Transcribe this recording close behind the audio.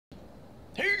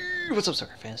What's up,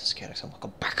 soccer fans? This is Chaotic, and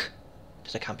welcome back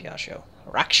to the Campion Show.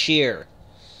 Rakshir.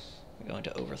 We're going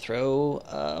to overthrow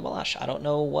Malash. I don't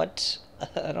know what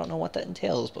that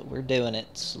entails, but we're doing it.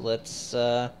 So let's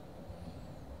let's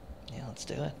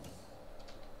do it.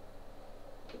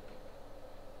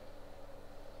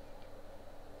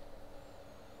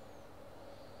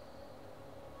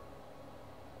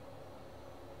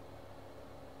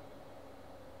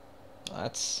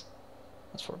 That's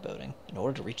foreboding. In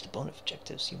order to reach the bonus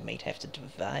objectives, you may have to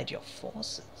divide your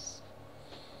forces.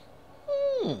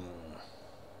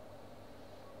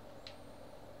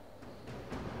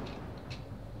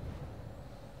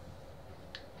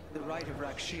 The rite of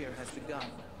Rakshir has begun.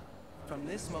 From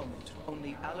this moment,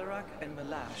 only Alarak and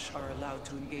Malash are allowed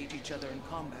to engage each other in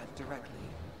combat directly.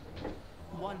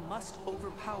 One must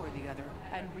overpower the other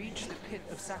and reach the pit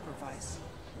of sacrifice.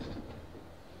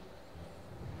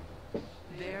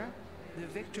 There, the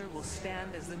victor will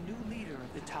stand as the new leader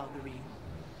of the Tal'Darim,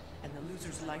 and the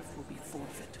loser's life will be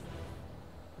forfeit.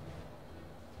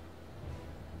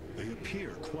 They appear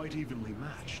quite evenly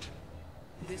matched.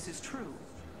 This is true.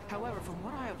 However, from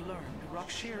what I have learned,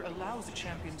 Rakshir allows the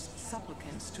champion's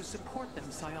supplicants to support them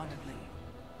psionically.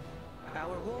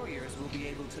 Our warriors will be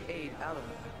able to aid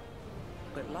Alarak,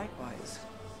 but likewise,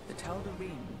 the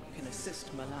Tal'Darim can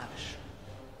assist Malash.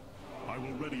 I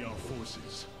will ready our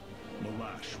forces.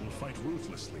 Malash will fight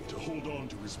ruthlessly to hold on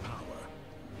to his power.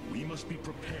 We must be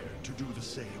prepared to do the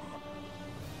same.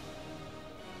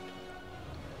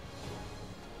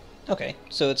 Okay,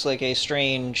 so it's like a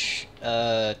strange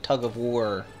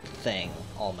tug-of-war thing,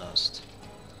 almost.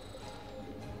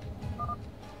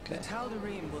 The Okay.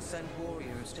 Tal'Darim will send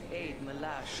warriors to aid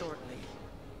Malash shortly.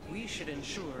 We should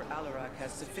ensure Alarak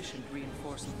has sufficient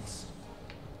reinforcements.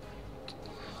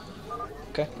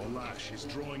 Okay. Malash is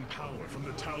drawing power from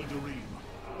the Tal'Darim.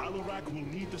 Alarak will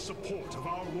need the support of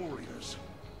our warriors.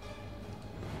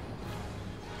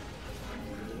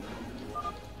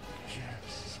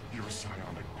 Yes, your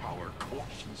psionic power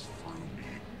courses through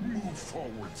me. Move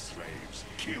forward, slaves.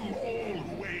 Kill all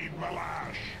who aid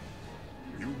Malash.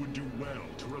 You would do well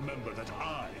to remember that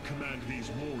I command these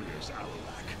warriors,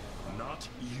 Alarak, not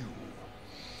you.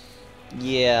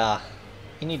 Yeah.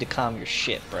 You need to calm your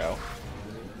shit, bro.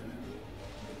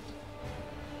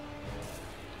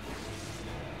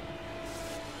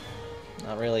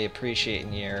 Not really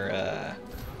appreciating your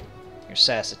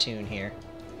Saskatoon here.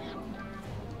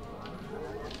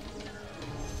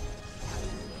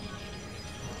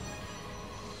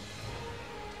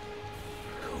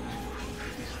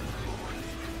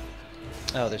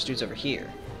 Oh, there's dudes over here.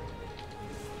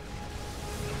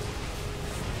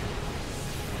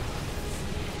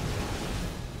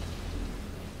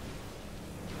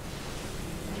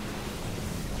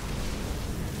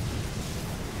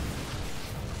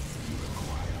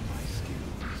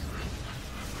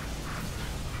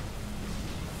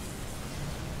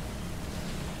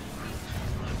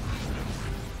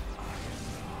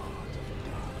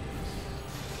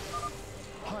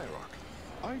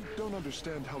 I don't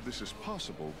understand how this is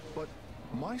possible, but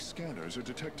my scanners are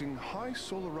detecting high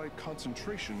solarite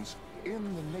concentrations in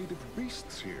the native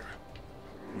beasts here.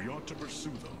 We ought to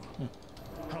pursue them.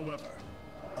 However,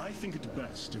 I think it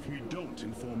best if we don't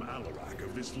inform Alarak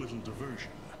of this little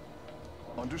diversion.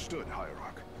 Understood,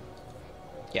 Hierarch.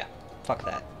 Yeah, fuck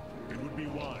that. It would be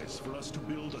wise for us to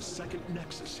build a second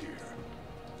nexus here.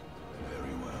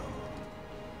 Very well.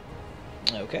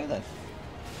 Okay, then.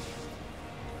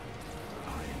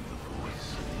 I am the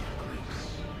voice of the eclipse.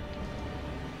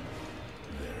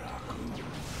 Veraku.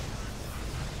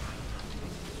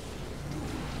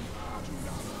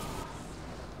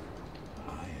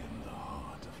 I am the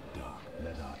heart of dark.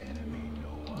 Let our enemy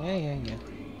know our Yeah.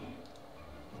 victory.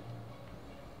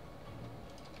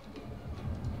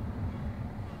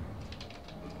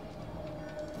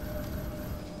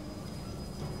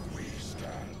 We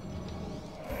stand.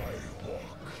 I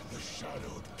walk the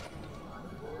shadowed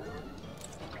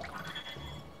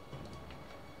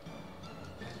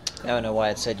I don't know why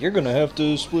it said you're gonna have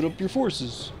to split up your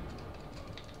forces.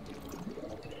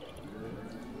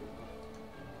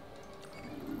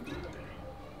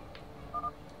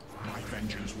 My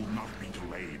vengeance will not be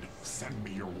delayed. Send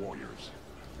me your warriors.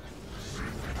 Seek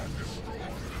and destroy.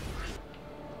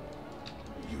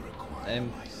 You require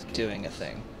I'm my skill. doing a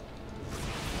thing.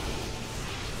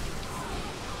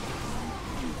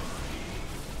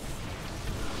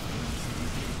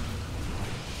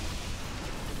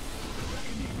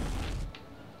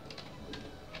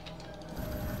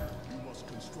 You must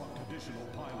construct additional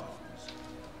pylons.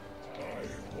 I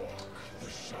walk the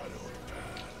shadowed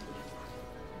path.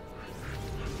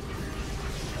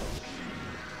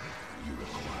 You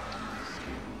require my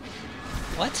skill.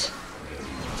 What?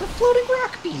 It's a floating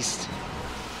rock beast.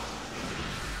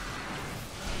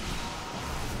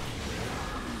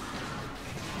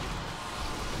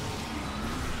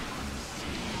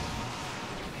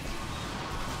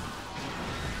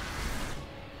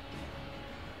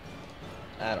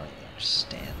 I don't even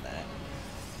understand that.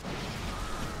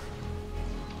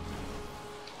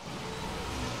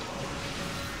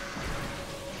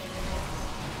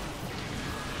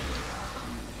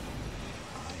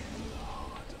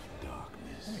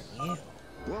 Yeah.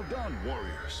 Well done,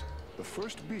 warriors. The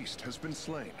first beast has been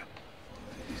slain.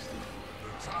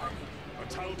 A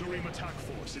Tal'Darim attack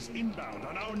force is inbound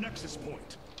on our nexus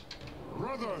point.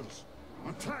 Brothers,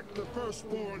 attack the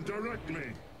firstborn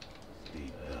directly.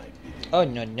 Oh,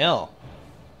 no, no.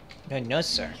 No, no,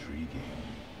 sir.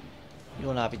 You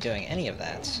will not be doing any of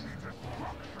that.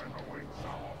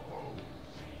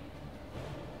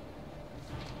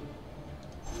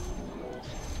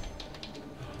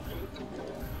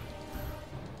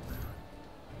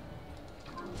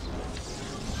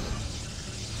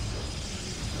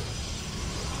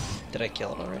 Did I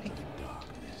kill it already?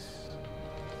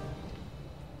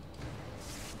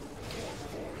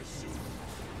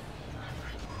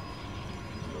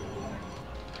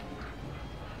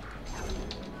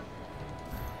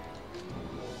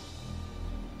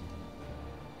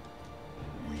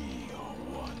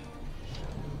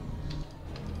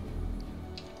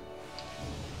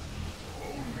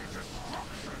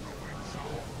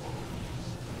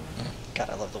 God,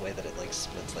 I love the way that it like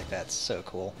splits like that. It's so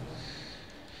cool.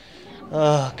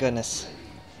 Oh, goodness.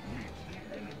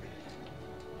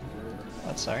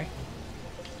 What, sorry?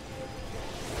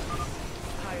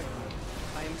 Hybrid.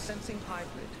 I am sensing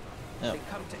hybrid. Oh. They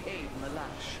come to aid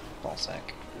Malash.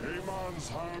 Ballsack. Amon's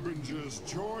harbingers,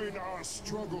 join our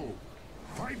struggle.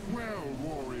 Fight well,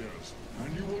 warriors,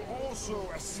 and you will also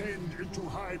ascend into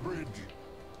hybrid.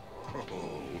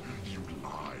 Oh, you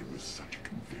lie with such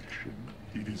conviction.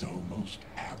 It is almost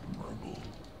admirable.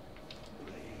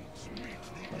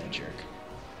 What a jerk.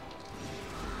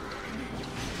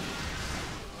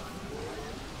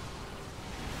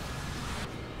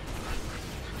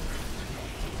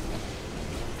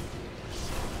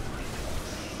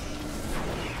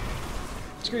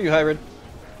 Screw you, hybrid.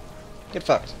 Get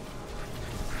fucked.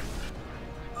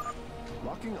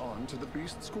 Locking on to the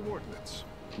beast's coordinates.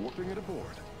 Warping it aboard.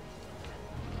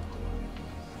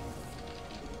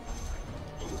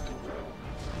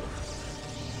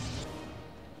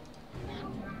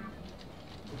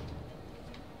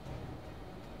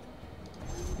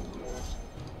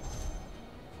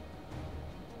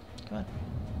 Come on.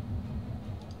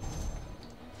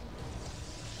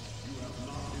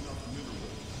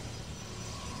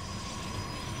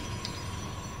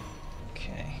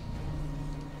 Okay.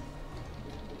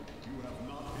 You have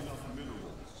not enough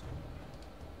minerals.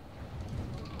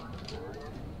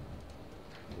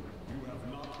 You have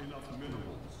not enough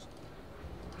minerals.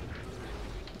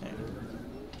 There.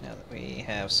 Now that we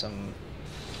have some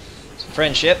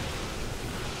friendship.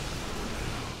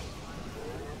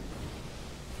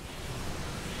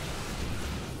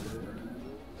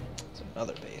 It's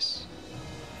another base.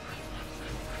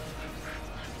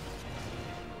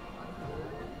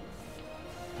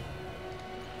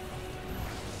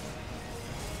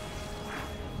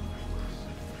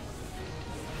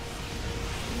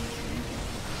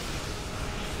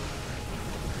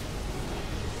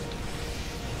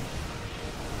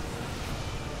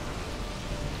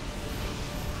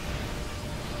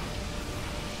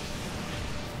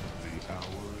 The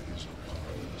hour is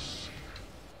upon us.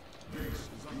 You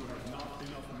have not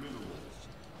enough minerals.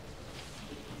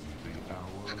 The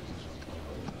hour is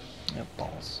upon us. Oh,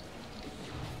 balls.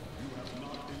 You have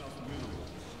not enough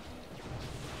minerals.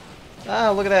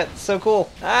 Ah, look at that. It's so cool.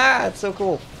 Ah, it's so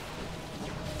cool.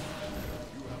 You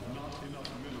have not enough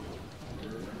minerals.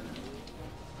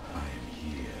 I am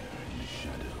here in the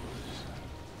shadows.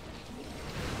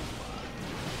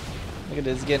 Look at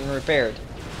this getting repaired.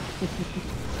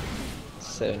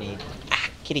 So neat. Ah,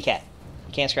 kitty cat.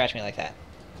 You can't scratch me like that.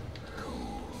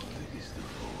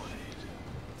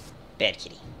 Bad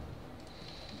kitty.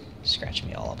 Scratching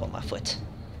me all up on my foot.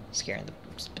 Scaring the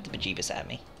bejeebus at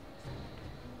me.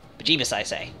 Bejeebus, I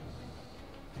say.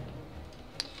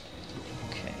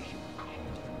 Okay.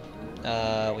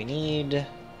 We need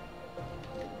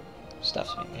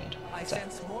stuff to be made. I What's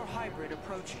that? sense more hybrid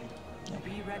approaching. Yep.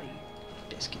 Be ready.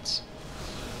 Biscuits.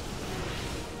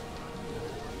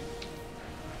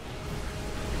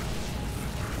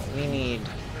 We need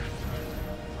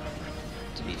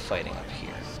to be fighting up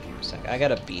here. Give me a sec. I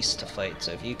got a beast to fight,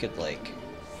 so if you could, like,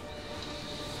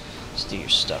 just do your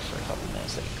stuff for a couple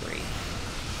minutes, that'd be great.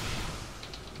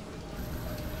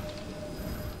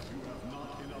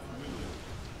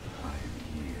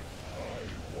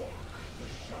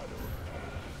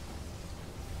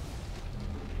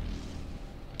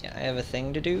 have a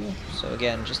thing to do. So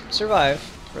again, just survive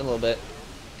for a little bit.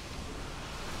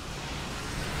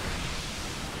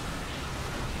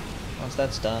 Once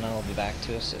that's done, I'll be back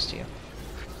to assist you.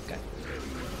 Okay.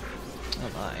 Oh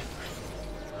my.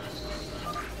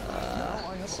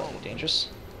 That's slightly dangerous.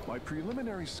 My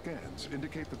preliminary scans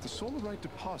indicate that the solarite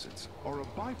deposits are a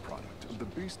byproduct of the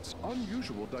beast's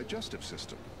unusual digestive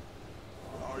system.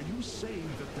 Are you saying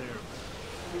that they're...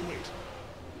 Oh, wait.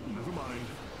 Never mind.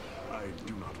 I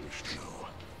do not wish to know.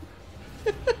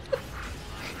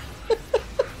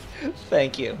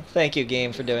 Thank you. Thank you,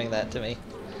 game, for doing that to me.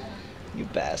 You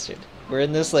bastard. We're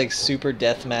in this, like, super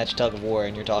deathmatch tug of war,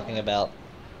 and you're talking about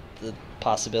the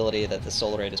possibility that the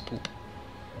solarite is poop.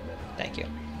 Thank you.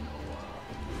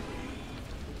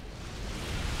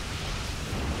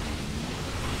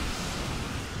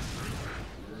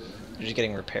 You're just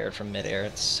getting repaired from midair.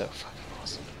 It's so fucking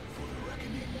awesome.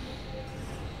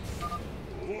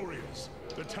 Warriors,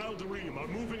 the Tal'Darim are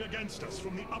moving against us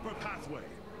from the upper pathway.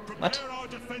 Prepare What? our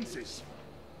defenses.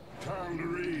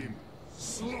 Tal'Darim,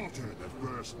 slaughter the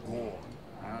firstborn,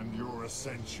 and your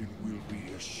ascension will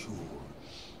be assured.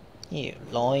 You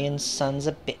lying sons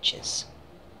of bitches.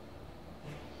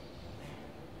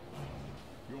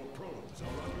 Your probes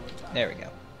are under attack. There we go.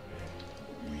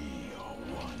 We are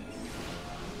one.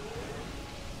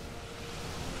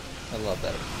 I love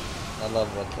that. I love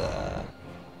what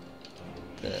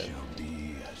the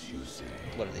Be as you say.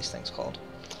 what are these things called?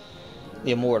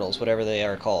 The Immortals, whatever they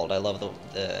are called. I love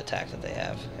the attack that they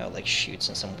have. How it like shoots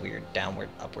in some weird downward,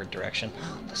 upward direction.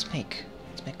 Let's make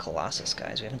Colossus,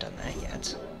 guys. We haven't done that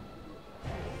yet.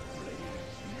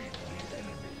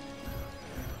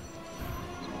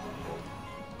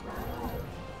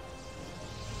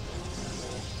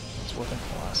 Let's work on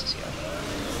Colossus here.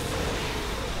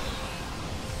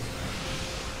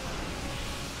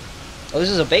 Oh, this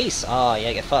is a base. Ah,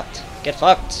 yeah, get fucked. Get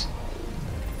fucked.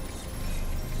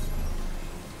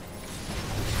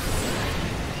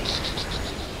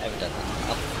 I haven't done that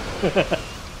in a while.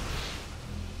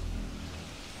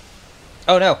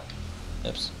 Oh no!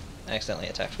 Oops. I accidentally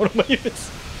attacked one of my units.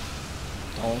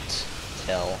 Don't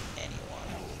tell anyone.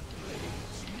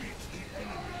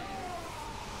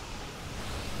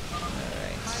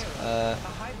 Alright. A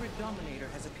hybrid dominator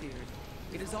has appeared.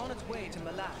 It is on its way to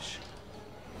Malash.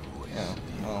 Oh,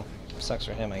 well, sucks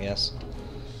for him, I guess.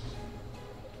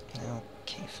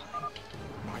 Okay, fine.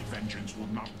 My vengeance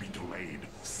will not be delayed.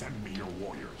 Send me your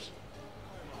warriors.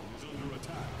 He's under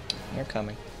attack. They're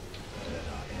coming.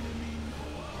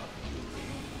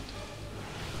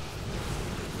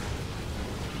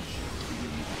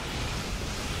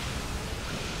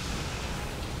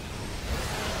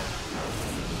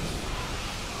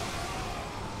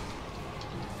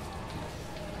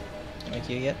 Make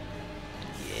you yet?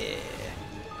 Yeah.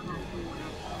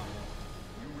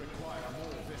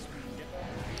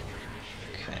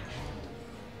 Okay.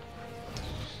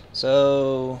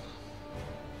 So,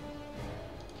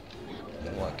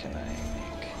 what can I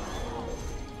make?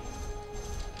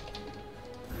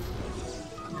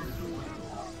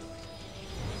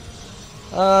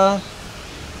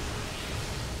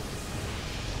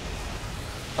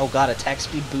 Oh god, attack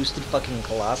speed boosted fucking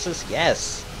Colossus?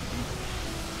 Yes!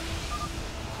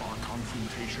 Our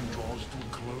confrontation draws to a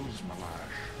close,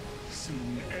 Malash.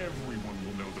 Soon everyone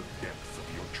will know the depth of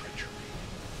your treachery.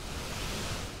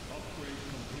 Upgrade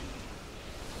complete.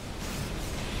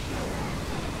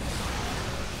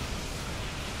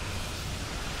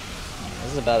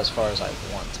 This is about as far as I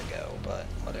want to go, but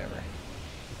whatever.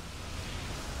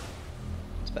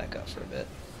 Let's back up for a bit.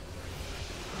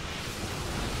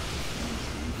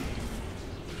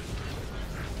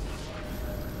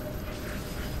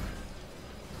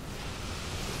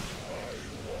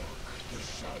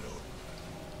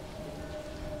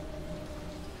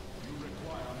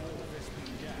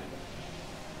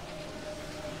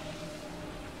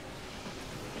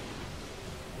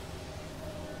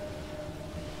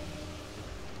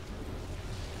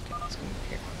 Let's go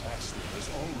here. Master has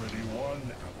already won,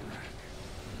 Avarak.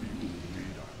 You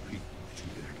lead our people to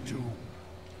their doom.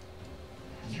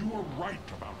 You are right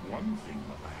about one thing,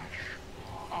 Malash.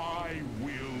 I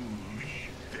will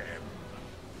lead them.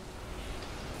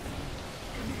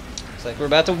 Looks like we're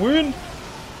about to win!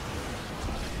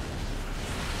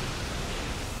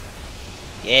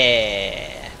 Yeah!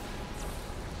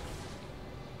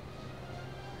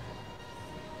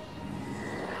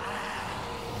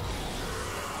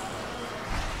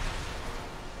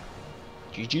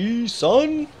 GG,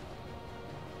 son!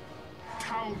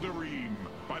 Tal'Darim,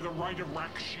 by the right of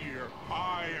Rakshir,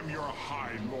 I am your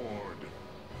High Lord.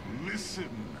 Listen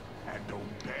and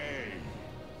obey.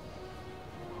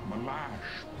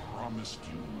 Malash promised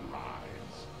you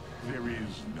lies. There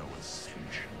is no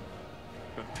ascension.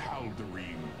 The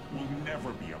Tal'Darim will never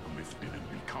be uplifted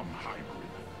and become hybrid.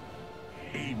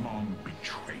 Amon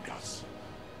betrayed us,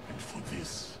 and for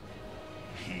this,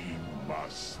 he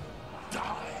must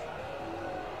die.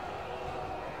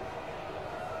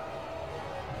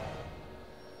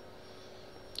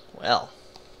 Well,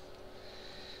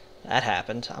 that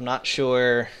happened. I'm not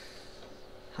sure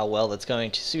how well that's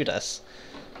going to suit us,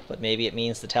 but maybe it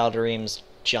means the Tal'Darim's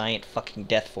giant fucking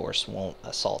death force won't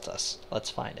assault us.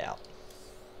 Let's find out.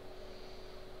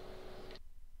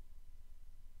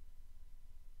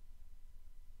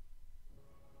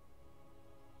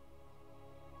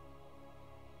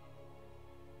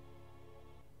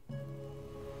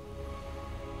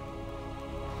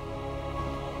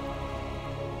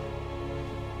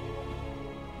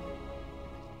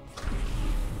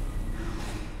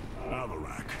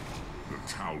 The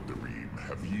Tal'Darim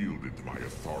have yielded to my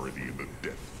authority, and the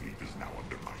Death Fleet is now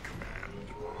under my command.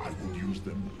 I will use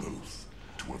them both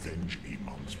to avenge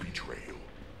Amon's betrayal.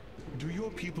 Do your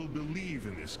people believe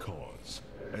in this cause,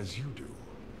 as you do?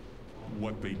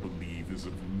 What they believe is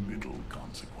of little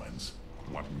consequence.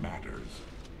 What matters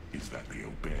is that they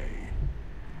obey.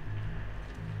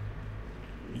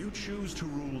 You choose to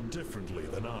rule differently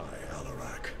than I,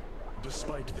 Alarak.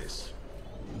 Despite this,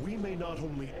 we may not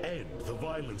only end the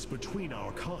violence between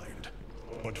our kind,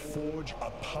 but forge a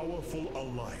powerful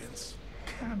alliance.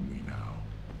 Can we now?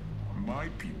 My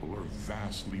people are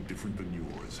vastly different than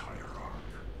yours, Hierarch.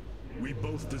 We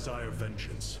both desire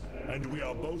vengeance, and we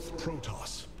are both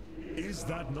Protoss. Is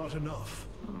that not enough?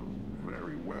 Oh,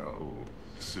 very well.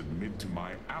 Submit to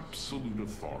my absolute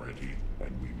authority,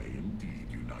 and we may indeed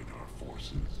unite our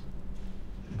forces.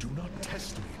 Do not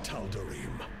test me,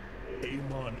 Tal'Darim.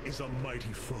 Amon is a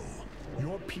mighty foe.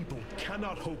 Your people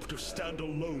cannot hope to stand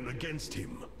alone against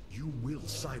him. You will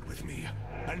side with me,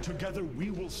 and together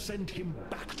we will send him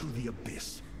back to the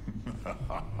Abyss.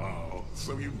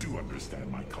 So you do understand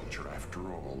my culture after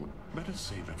all. Let us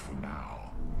say that for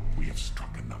now, we have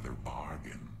struck another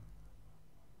bargain.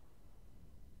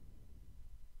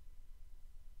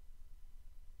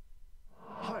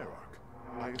 Hierarch,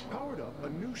 I have powered up a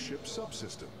new ship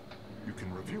subsystem. You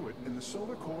can review it in the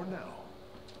solar core now.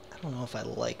 I don't know if I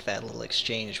like that little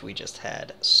exchange we just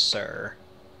had, sir.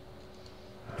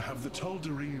 Have the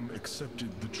Tal'Darim accepted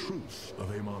the truth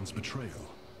of Amon's betrayal?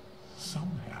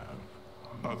 Some have.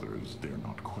 Others dare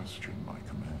not question my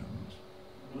commands.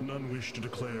 None wish to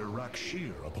declare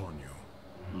Rakshir upon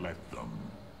you. Let them.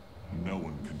 No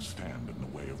one can stand in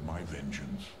the way of my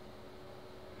vengeance.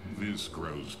 This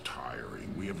grows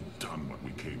tiring. We have done what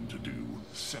we came to do.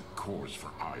 Set course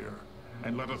for Ire,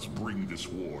 and let us bring this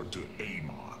war to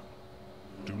Amon.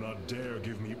 Do not dare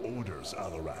give me orders,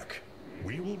 Alarak.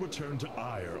 We will return to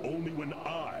Ire only when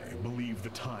I believe the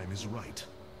time is right.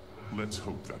 Let's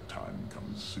hope that time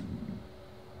comes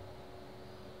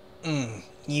soon.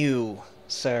 You,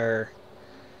 sir.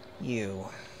 You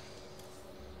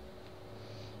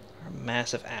are a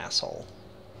massive asshole.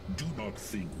 Do not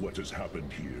think what has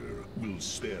happened here will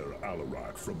spare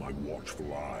Alarak from my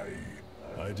watchful eye.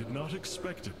 I did not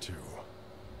expect it to.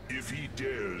 If he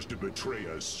dares to betray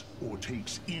us or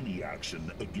takes any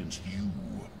action against you,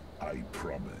 I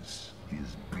promise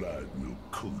his blood will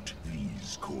coat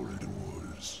these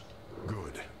corridors.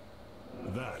 Good.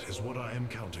 That is what I am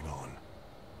counting on.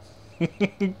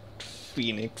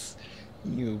 Phoenix,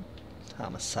 you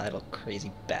homicidal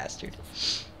crazy bastard.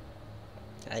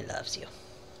 I loves you.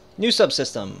 New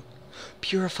subsystem.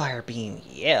 Purifier beam,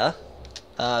 yeah.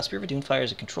 Spear of Doom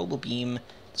fires a controllable beam.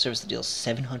 The service that deals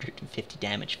 750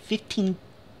 damage. 15,000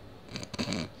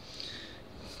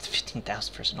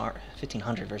 versus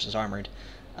 1,500 versus armored.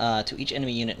 To each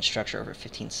enemy unit and structure over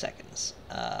 15 seconds.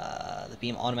 The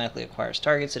beam automatically acquires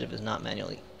targets and if it is not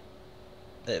manually...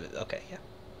 okay, yeah.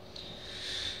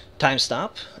 Time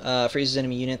stop. Freezes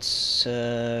enemy units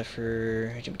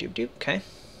for... Okay.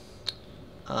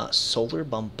 Solar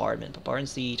bombardment.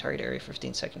 Bombards the target area for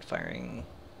 15-second firing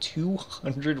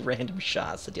 200 random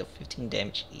shots that deal 15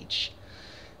 damage each.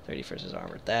 30 versus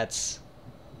armored. That's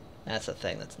a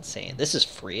thing. That's insane. This is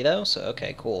free though, so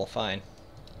okay, cool, fine.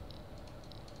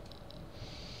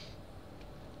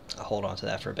 I'll hold on to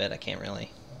that for a bit. I can't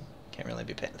really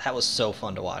be paying. That was so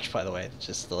fun to watch, by the way.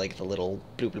 Just the little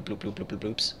bloop bloop bloop bloop bloop bloop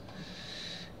bloops.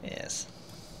 Yes,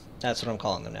 that's what I'm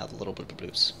calling them now. The little bloop bloop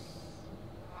bloops.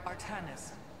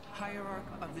 Artanis, Hierarch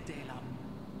of the Dalam.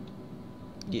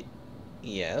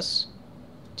 Yes.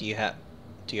 Do you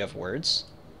have words?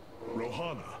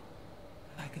 Rohana.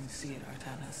 I can see it,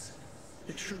 Artanis.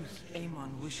 The truth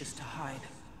Amon wishes to hide,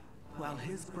 while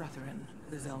his brethren,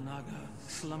 the Xel'Naga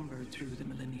slumbered through the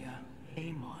millennia,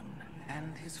 Amon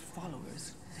and his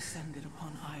followers descended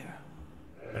upon Ire.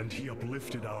 And he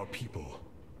uplifted our people.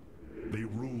 They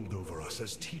ruled over us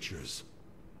as teachers,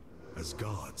 as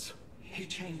gods. He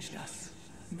changed us,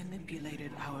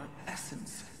 manipulated our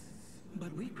essence.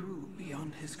 But we grew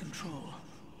beyond his control.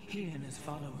 He and his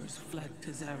followers fled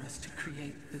to Xeris to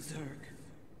create the Zerg.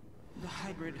 The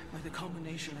hybrid are the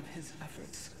culmination of his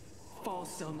efforts.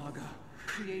 False Xel'Naga,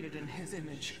 created in his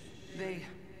image.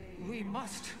 We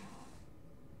must...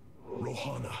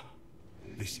 Rohana,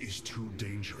 this is too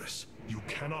dangerous. You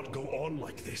cannot go on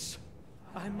like this.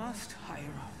 I must,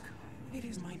 Hierarch. It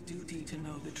is my duty to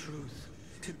know the truth,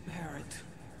 to bear it.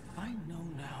 I know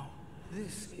now.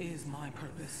 This is my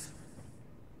purpose.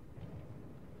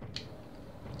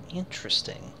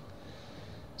 Interesting.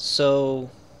 So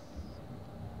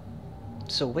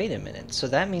wait a minute. So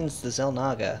that means the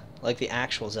Xel'Naga, like the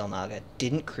actual Xel'Naga,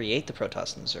 didn't create the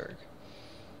Protoss and Zerg.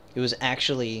 It was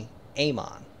actually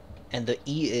Amon and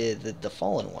the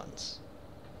Fallen Ones.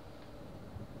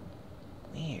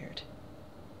 Weird.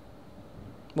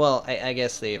 Well, I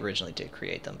guess they originally did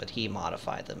create them, but he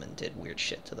modified them and did weird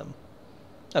shit to them.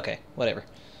 Okay, whatever.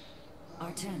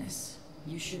 Artanis,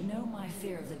 you should know my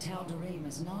fear of the Tal'Darim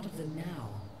is not of the now,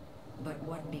 but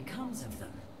what becomes of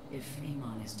them if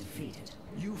Amon is defeated.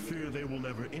 You fear they will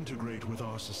never integrate with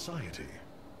our society.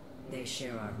 They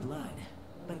share our blood,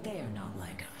 but they are not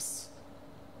like us.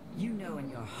 You know in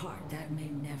your heart that may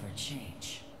never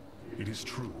change. It is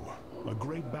true. A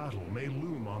great battle may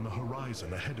loom on the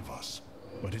horizon ahead of us,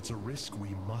 but it's a risk we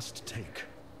must take.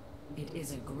 It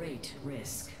is a great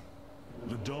risk.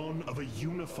 The dawn of a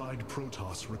unified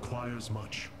Protoss requires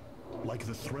much. Like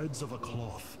the threads of a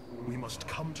cloth, we must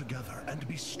come together and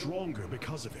be stronger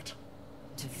because of it.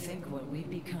 To think what we've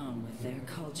become with their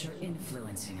culture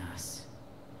influencing us,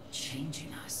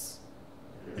 changing us.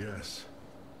 Yes,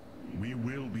 we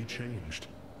will be changed.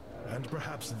 And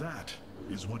perhaps that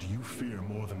is what you fear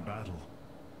more than battle.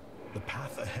 The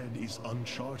path ahead is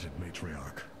uncharted,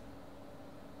 Matriarch.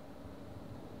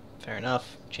 Fair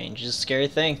enough. Change is a scary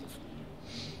thing.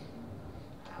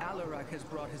 Alarak has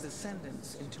brought his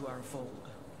ascendants into our fold.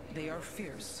 They are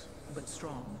fierce, but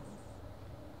strong.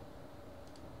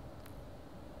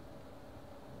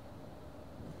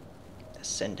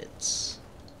 Ascendants.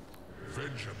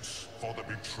 Vengeance for the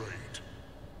betrayed.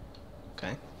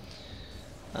 Okay.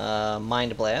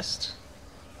 Mind Blast.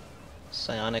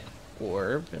 Psionic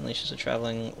Orb. Unleashes a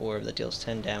traveling orb that deals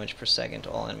 10 damage per second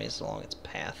to all enemies along its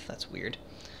path. That's weird.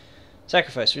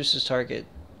 Sacrifice. Reduces target...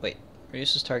 Wait.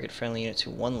 Reduces target friendly unit to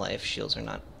 1 life. Shields are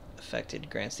not affected.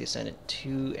 Grants the Ascendant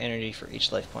 2 energy for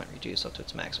each life point reduced up to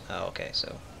its maximum. Oh, okay,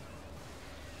 so...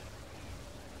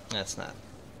 That's not...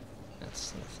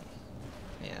 That's nothing.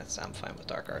 Yeah, I'm fine with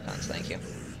Dark Archons, thank you.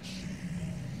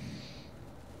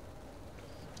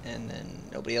 And then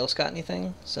nobody else got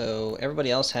anything. So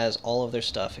everybody else has all of their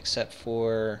stuff except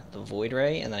for the Void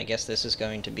Ray, and then I guess this is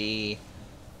going to be...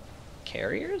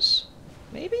 Carriers?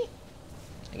 Maybe?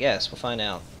 I guess, we'll find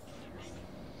out.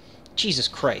 Jesus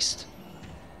Christ.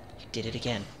 You did it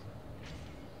again.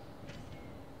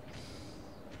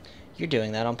 You're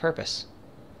doing that on purpose.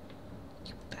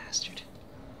 You bastard.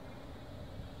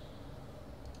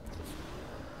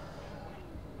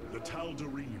 The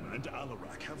Tal'Darim and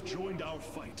Alarak have joined our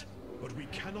fight, but we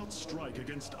cannot strike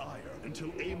against Ire until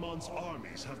Amon's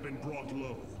armies have been brought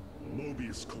low.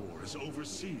 Mobius Corps is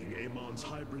overseeing Amon's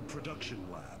hybrid production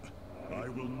lab. I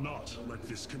will not let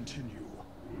this continue.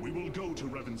 We will go to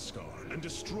Ravenscar and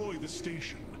destroy the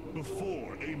station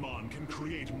before Amon can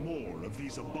create more of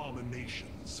these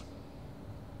abominations.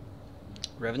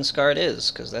 Ravenscar it is,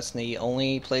 because that's the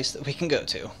only place that we can go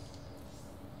to.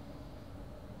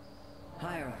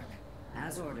 Hierarch,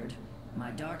 as ordered,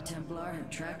 my Dark Templar have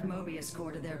tracked Mobius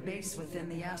Corps to their base within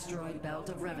the asteroid belt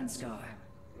of Ravenscar.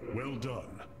 Well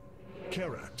done.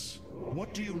 Karax,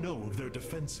 what do you know of their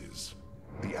defenses?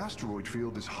 The asteroid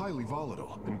field is highly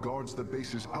volatile and guards the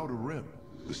base's outer rim.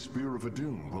 The Spear of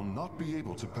Adun will not be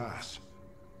able to pass.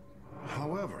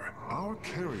 However, our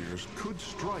carriers could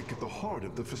strike at the heart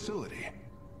of the facility.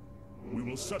 We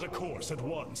will set a course at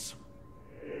once.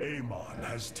 Amon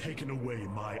has taken away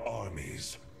my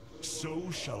armies. So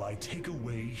shall I take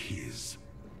away his.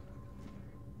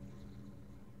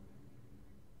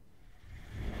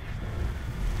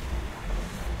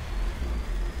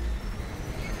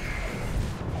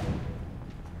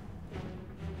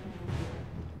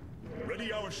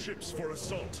 Ready our ships for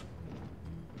assault.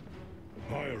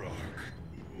 Hierarch,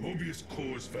 Mobius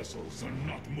Corps' vessels are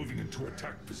not moving into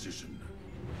attack position.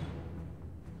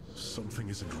 Something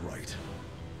isn't right.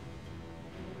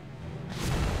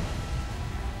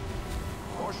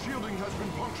 Our shielding has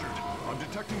been punctured. I'm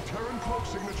detecting Terran cloak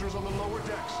signatures on the lower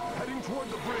decks, heading toward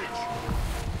the bridge.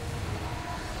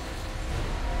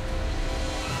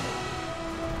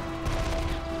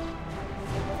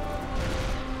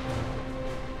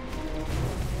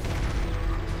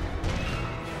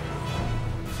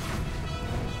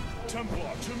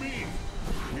 Templar, to me!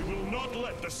 We will not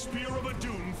let the Spear of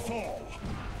Adun fall!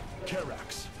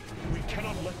 Karax, we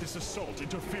cannot let this assault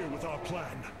interfere with our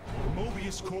plan.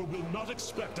 Mobius Corps will not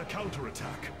expect a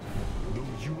counterattack. Though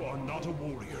you are not a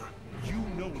warrior, you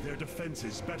know their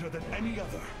defenses better than any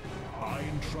other. I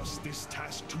entrust this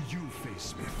task to you,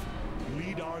 Facesmith.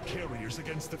 Lead our carriers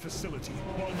against the facility,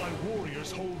 while my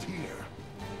warriors hold here.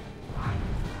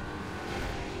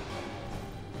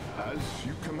 As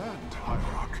you command,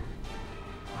 Hierarch.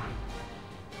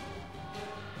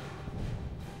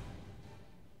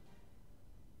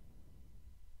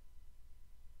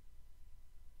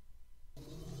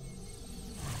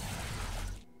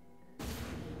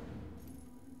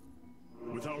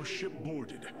 With our ship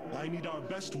boarded, I need our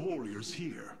best warriors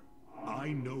here. I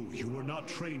know you are not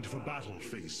trained for battle,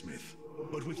 Facesmith,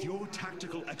 but with your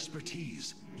tactical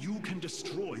expertise, you can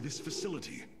destroy this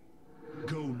facility.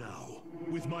 Go now,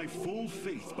 with my full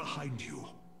faith behind you.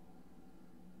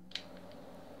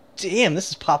 Damn, this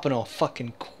is popping off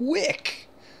fucking quick.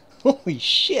 Holy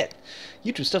shit.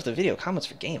 YouTube stuff, the video, comments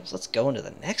for games. Let's go into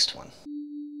the next one.